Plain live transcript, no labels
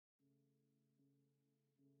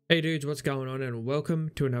Hey dudes, what's going on, and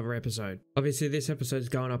welcome to another episode. Obviously this episode's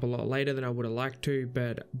going up a lot later than I would have liked to,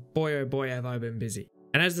 but boy oh boy have I been busy.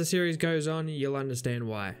 And as the series goes on, you'll understand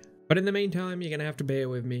why. But in the meantime, you're gonna have to bear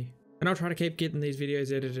with me, and I'll try to keep getting these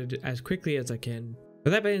videos edited as quickly as I can.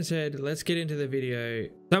 With that being said, let's get into the video.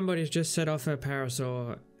 Somebody's just set off her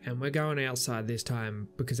parasaur, and we're going outside this time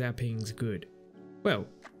because our ping's good. Well,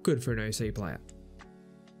 good for an OC player.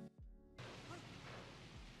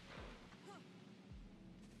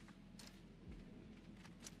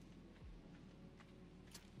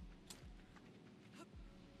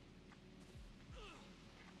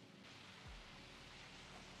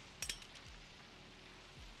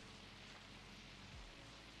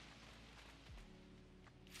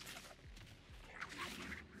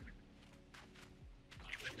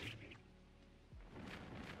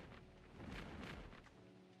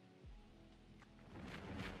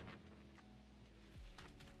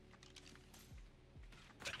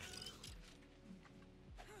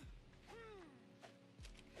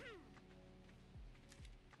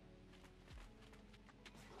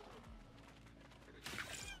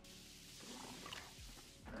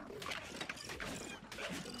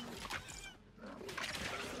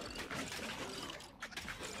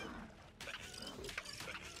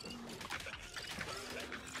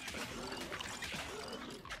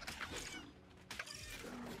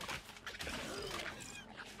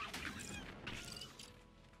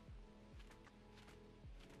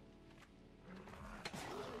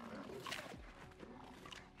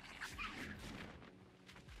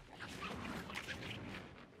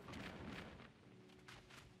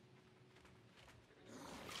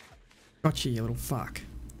 Gotcha, you little fuck.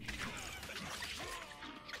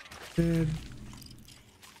 Dead.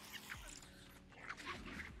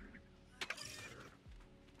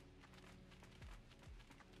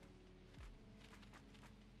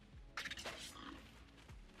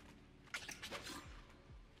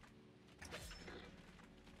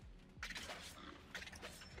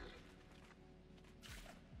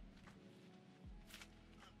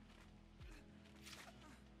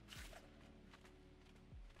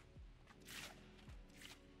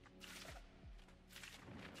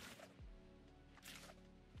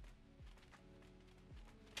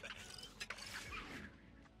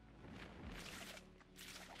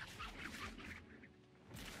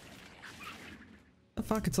 The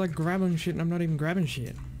fuck, it's like grabbing shit and I'm not even grabbing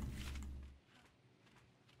shit.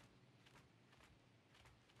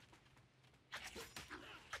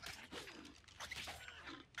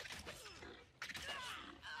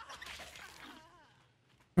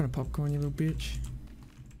 Trying to popcorn, you little bitch.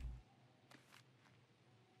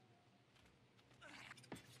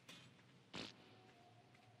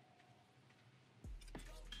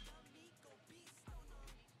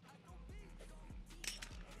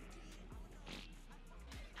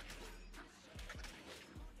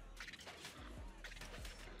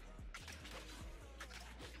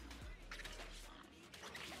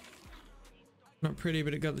 Not pretty,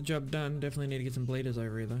 but it got the job done. Definitely need to get some bleeders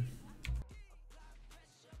over here though.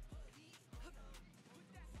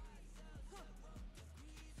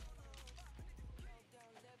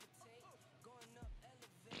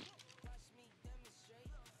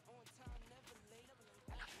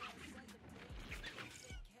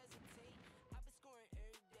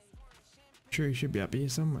 Sure, he should be up here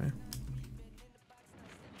somewhere.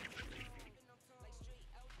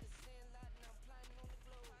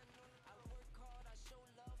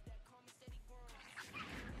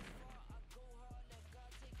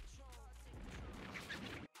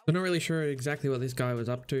 I'm not really sure exactly what this guy was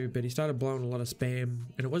up to, but he started blowing a lot of spam,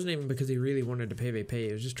 and it wasn't even because he really wanted to PvP,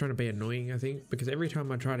 he was just trying to be annoying, I think, because every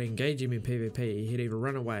time I tried to engage him in PvP, he'd either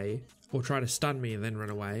run away, or try to stun me and then run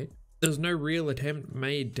away. There was no real attempt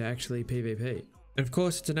made to actually PvP. And of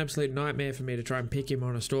course, it's an absolute nightmare for me to try and pick him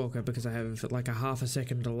on a stalker because I have like a half a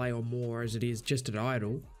second delay or more as it is just at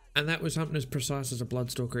idle, and that was something as precise as a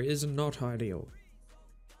Bloodstalker is not ideal.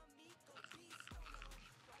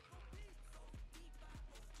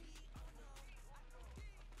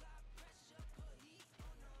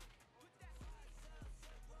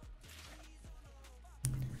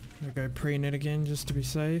 I'm gonna go pre-net again just to be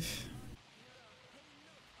safe.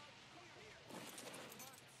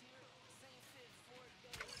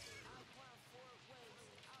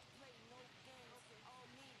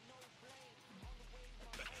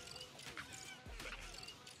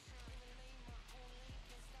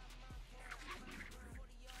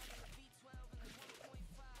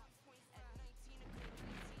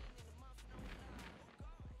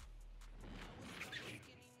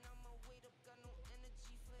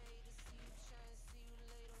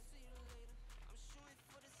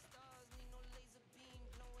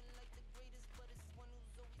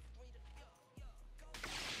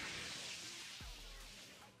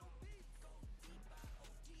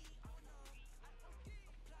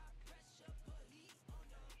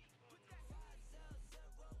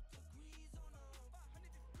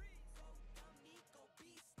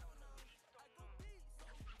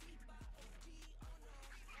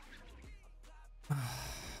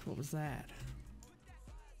 was that?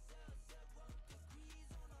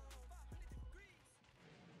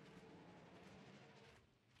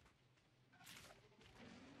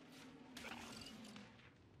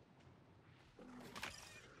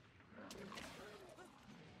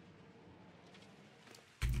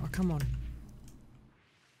 Oh, come on.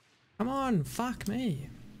 Come on, fuck me.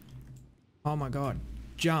 Oh my god.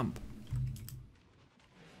 Jump.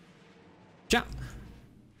 Jump.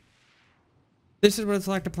 This is what it's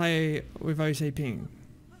like to play with OC ping.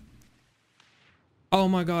 Oh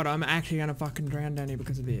my god, I'm actually gonna fucking drown down here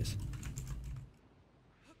because of this.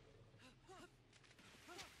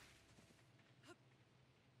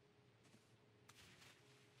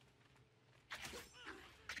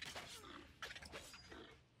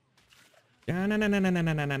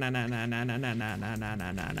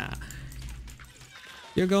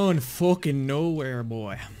 You're going fucking nowhere,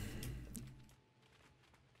 boy.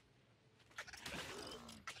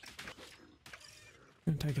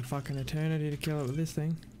 Gonna take a fucking eternity to kill it with this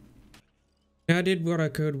thing. I did what I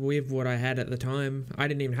could with what I had at the time. I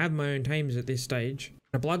didn't even have my own tames at this stage.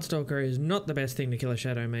 A Bloodstalker is not the best thing to kill a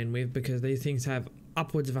Shadow Main with because these things have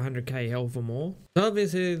upwards of 100k health or more. So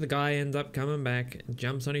obviously the guy ends up coming back,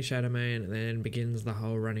 jumps on his Shadow Main, and then begins the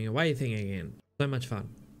whole running away thing again. So much fun.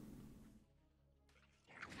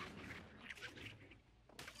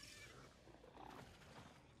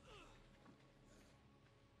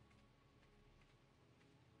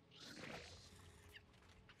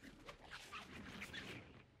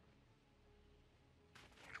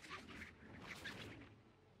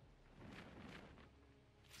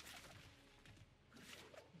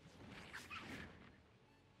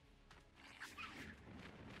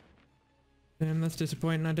 Damn, that's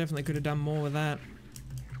disappointing. I definitely could have done more with that.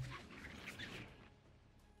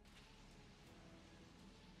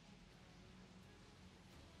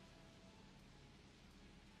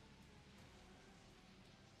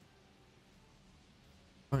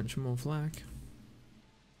 Bunch more flak.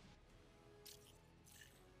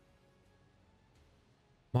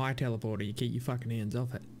 My teleporter, you keep your fucking hands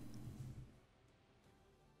off it.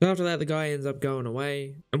 So after that, the guy ends up going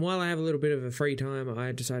away, and while I have a little bit of a free time,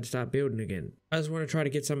 I decide to start building again. I just want to try to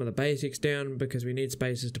get some of the basics down because we need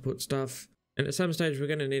spaces to put stuff, and at some stage we're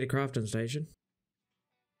going to need a crafting station.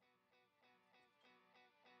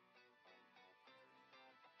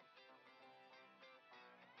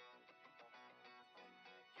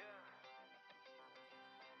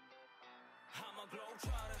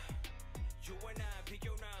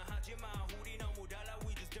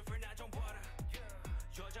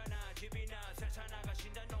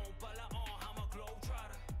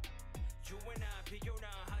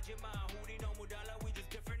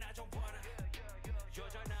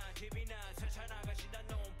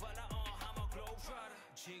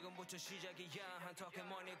 지금부터 시작이야 한턱에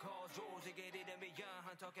money calls 세계 리듬이야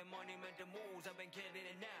한턱에 money man the moves I've been killing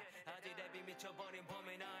it now 아직 랩이 미쳐버린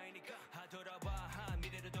범인 아니니까 하더라봐 한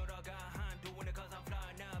미래로 돌아가 한 doing it cause I'm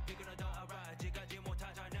fly now bigger than the alright 지금까지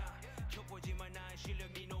못하잖아 켜보지만 나의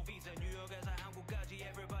실력이 no visa 뉴욕에서 한국까지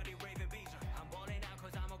everybody raving visa I'm balling out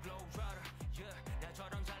cause I'm a globetrotter yeah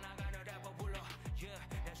나처럼 잘 나가는 래퍼 불러 yeah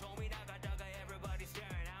내 쇼미 나가다가 everybody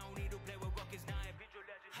staring I don't need to play with rockets 나의 빗줄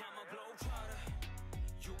내지 I'm a globetrotter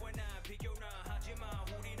You and I 비교나 하지마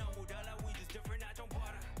우리 너무 달라 we just different 나 좀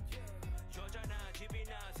봐라 여자나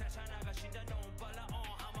집이나 세차 나가신다 너무 빨라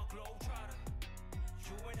I'm a globetrotter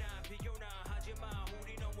You and I 비교나 하지마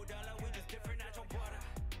우리 너무 달라 we just different 나 좀 봐라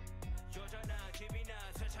여자나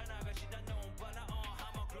집이나 세차 나가신다 너무 빨라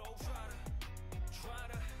I'm a globetrotter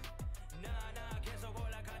Trotter 나 계속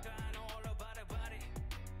올라간다 I know all about it body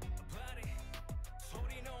body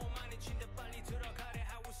소리 너무 많이 친다 빨리 들어가래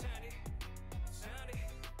how we sound it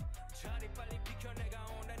자리 빨리 비켜 내가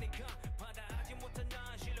온다니까 받아하지 못한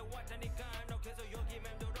난 실려왔다니까 너 계속 여기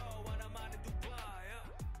맴돌아 나 많은 두바이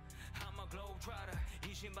I'm a globetrotter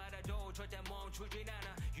이 신발에도 절대 멈추진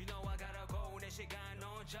않아 You know I gotta go 내 시간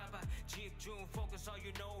넌 잡아 집중 focus all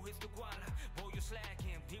you know is the guala Boy you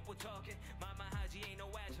slacking people talking 만만하지 ain't no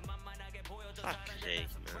action 만만하게 보여줘 사람들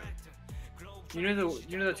You know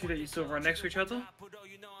the two that used to run next to each other?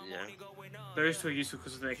 Yeah. Those two are useful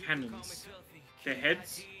because of their cannons. Their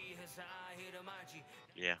heads.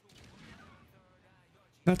 Yeah.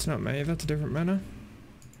 That's not me, that's a different mana.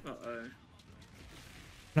 Uh-oh.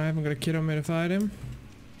 I haven't got a kid on me to fight him.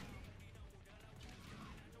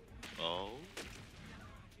 Oh.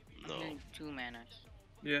 No. 2 manas.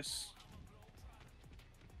 Yes.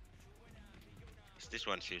 This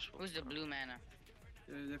one's useful. Who's the blue mana?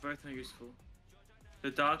 They're both not useful.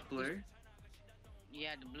 The dark blue.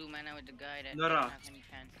 Yeah, the blue mana with the guy that Not doesn't us. have any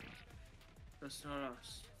fans. That's not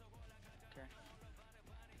us. Okay.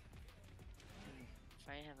 If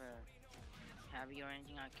I have a heavy or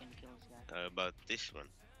anything, I can kill this guy. How about this one?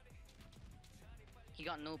 He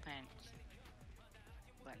got no pants.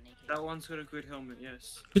 Butt naked. That one's got a good helmet,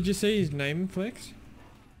 yes. Did you see his name, Flex?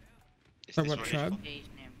 Is From this what one tribe? useful? Say his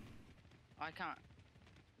name. I can't.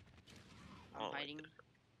 I'm Oh, hiding in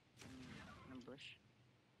a bush.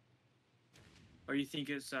 Or you think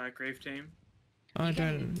it's Grave Team? I You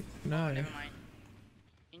can- don't Oh, know. never mind.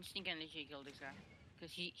 Instinct can literally kill this guy.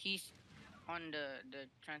 Because he's on the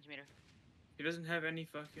transmitter. He doesn't have any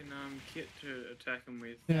fucking kit to attack him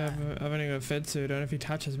with. Yeah, I've only got a fed suit, and if he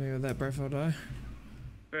touches me with that breath, I'll die.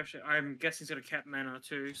 Especially, I'm guessing he's got a cap mana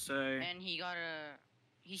too, so... And he got a...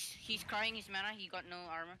 He's crying his mana, he got no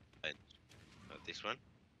armor. This one?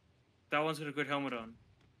 That one's got a good helmet on.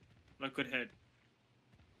 Like, good head.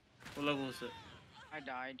 What level is it? I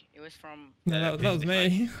died. It was from... No, that was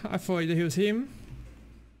me. I thought he was him.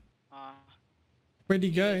 Where'd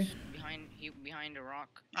he go? was behind a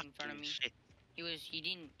rock in front of Fucking me. shit.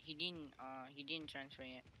 He didn't transfer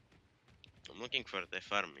yet. I'm looking for the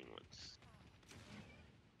farming ones.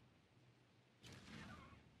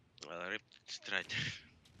 Well, I ripped Strider.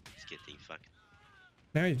 It's getting fucked.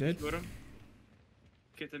 Now he's dead. Got him.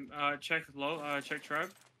 Get them, check low, check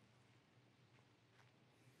tribe.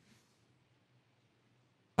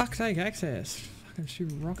 Fuck's sake, access. Fucking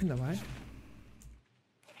shoot rocking the way.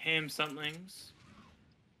 Ham somethings.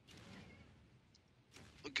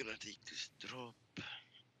 We're gonna take this drop.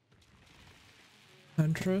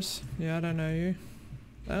 Huntress. Yeah, I don't know you.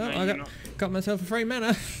 Oh, No, I you're not. got myself a free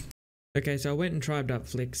mana. Okay, so I went and tribed up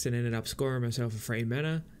Flicks and ended up scoring myself a free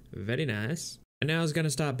mana. Very nice. And now I was going to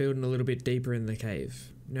start building a little bit deeper in the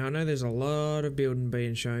cave. Now I know there's a lot of building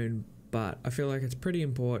being shown, but I feel like it's pretty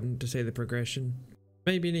important to see the progression.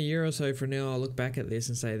 Maybe in a year or so from now I'll look back at this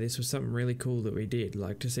and say this was something really cool that we did,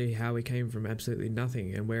 like to see how we came from absolutely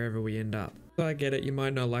nothing and wherever we end up. So I get it, you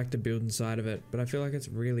might not like the building side of it, but I feel like it's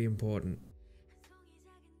really important.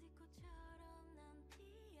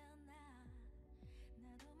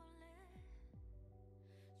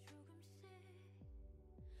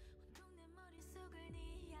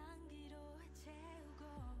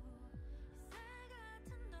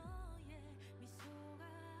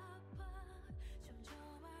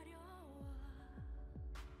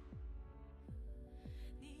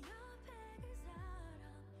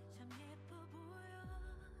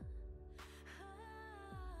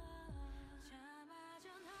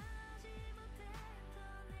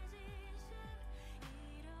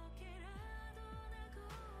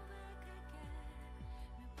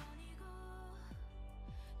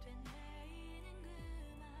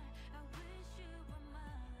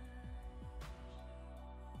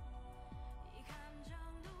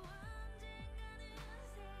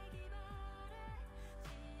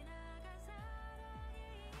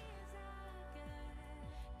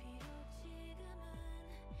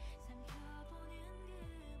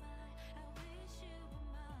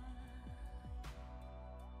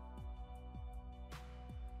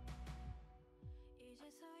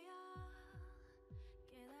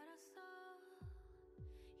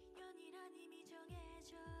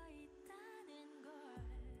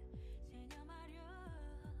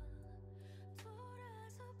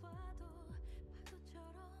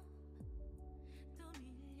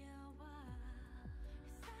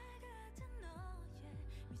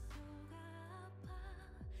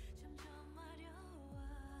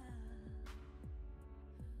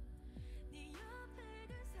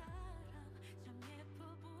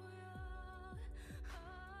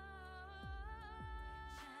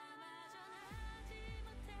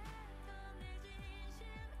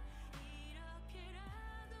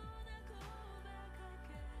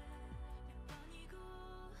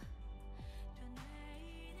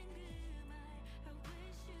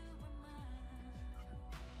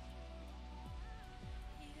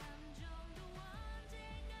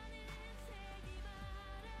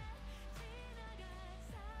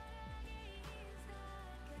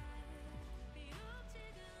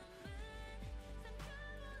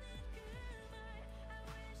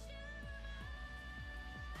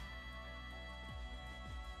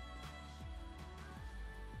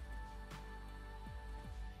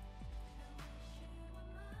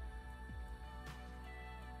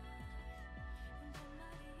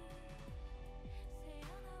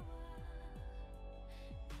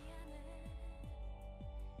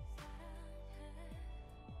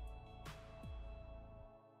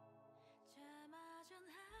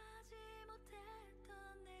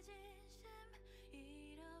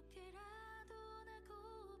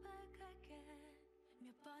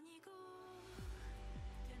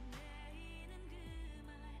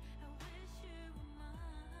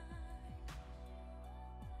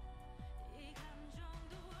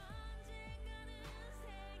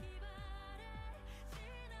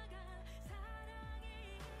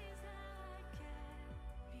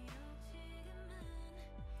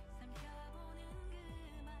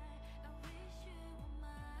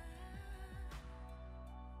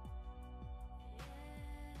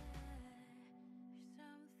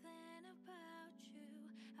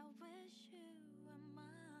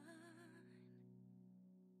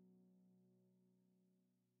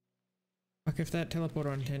 Fuck, if that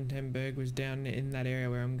teleporter on 1010 was down in that area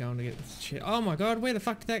where I'm going to get this shit. Oh my god, where the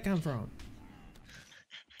fuck did that come from?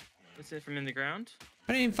 Is it from in the ground?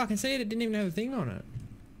 I didn't even fucking see it. It didn't even have a thing on it.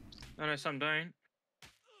 Oh no, some don't.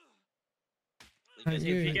 Hey, If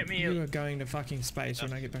you get me you are going to fucking space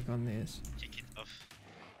when I get back on this. Kick it off.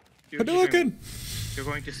 Hadouken! You're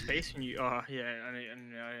going to space and you. Oh yeah,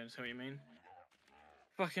 I understand what you mean.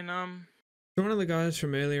 Fucking So one of the guys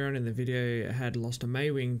from earlier on in the video had lost a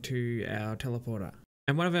Maywing to our teleporter.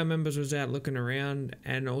 And one of our members was out looking around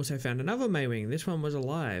and also found another Maywing. This one was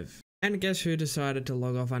alive. And guess who decided to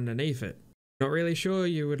log off underneath it? Not really sure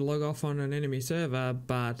you would log off on an enemy server,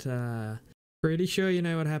 but pretty sure you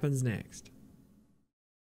know what happens next.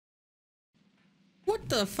 What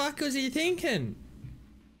the fuck was he thinking?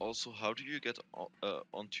 Also, how do you get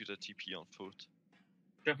onto the TP on foot?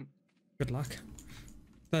 jump. Good luck.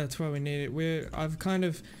 That's why we need it. I've kind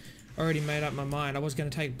of already made up my mind. I was going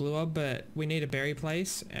to take blue ob, but we need a berry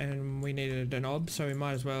place and we needed an ob, so we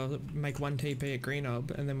might as well make one TP at green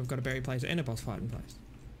ob, and then we've got a berry place and a boss fight in place.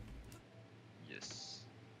 Yes.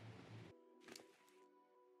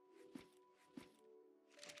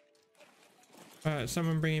 Alright,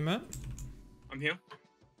 someone bring him up. I'm here.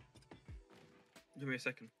 Give me a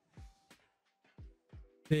second.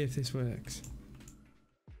 See if this works.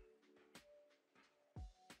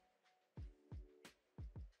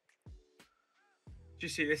 Did you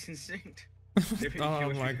see this instinct?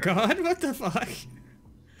 Oh my god, what the fuck?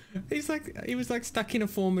 He was like stuck in a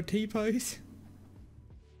former T-pose.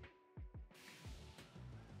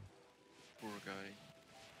 Poor guy.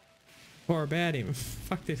 Or about him.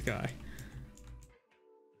 Fuck this guy.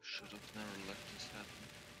 Should have never let this happen.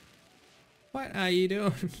 What are you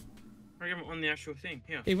doing? I'm on the actual thing.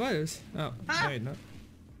 Here. He was. Oh, no, not.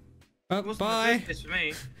 Oh, It wasn't bye. This for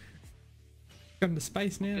me. Come to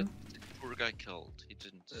space now. Get the poor guy killed. He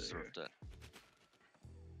didn't deserve that.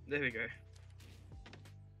 There we go.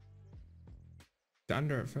 It's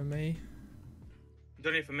under it for me.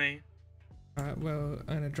 Don't need for me. Alright, well,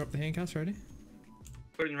 I'm gonna drop the handcuffs. Ready?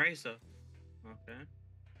 Put it in racer. Okay.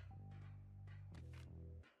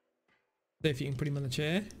 See if you can put him on the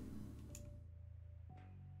chair.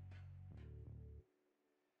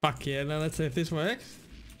 Fuck yeah, now let's see if this works.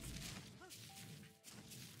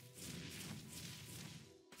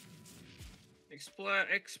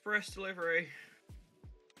 Express delivery.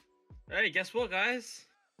 Hey, guess what, guys?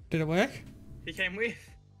 Did it work? He came with.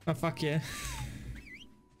 Oh, fuck yeah.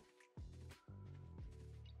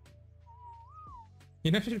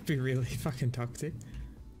 You know, it'd be really fucking toxic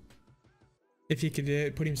if you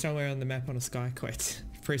could put him somewhere on the map on a sky quest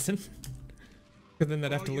prison. But then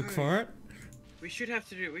they'd have to look for it. We should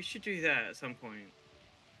do that at some point.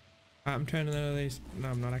 I'm turning none of these. No,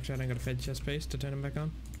 I'm not actually. I don't got a fed chest piece to turn them back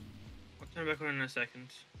on. I'll turn it back on in a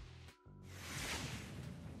second.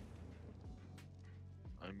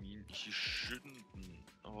 I mean, he shouldn't.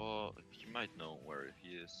 Or he might know where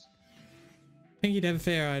he is. I think you'd have a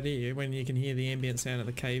fair idea when you can hear the ambient sound of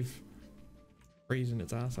the cave freezing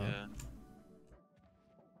its ass off.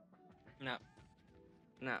 Yeah.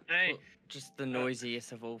 No, Hey. put just the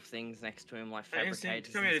noisiest of all things next to him, like Hey, fabricators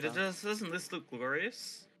Instinct, come here. and stuff. Doesn't this look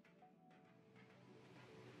glorious?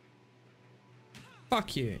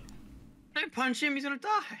 Fuck you. Don't punch him. He's gonna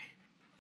die.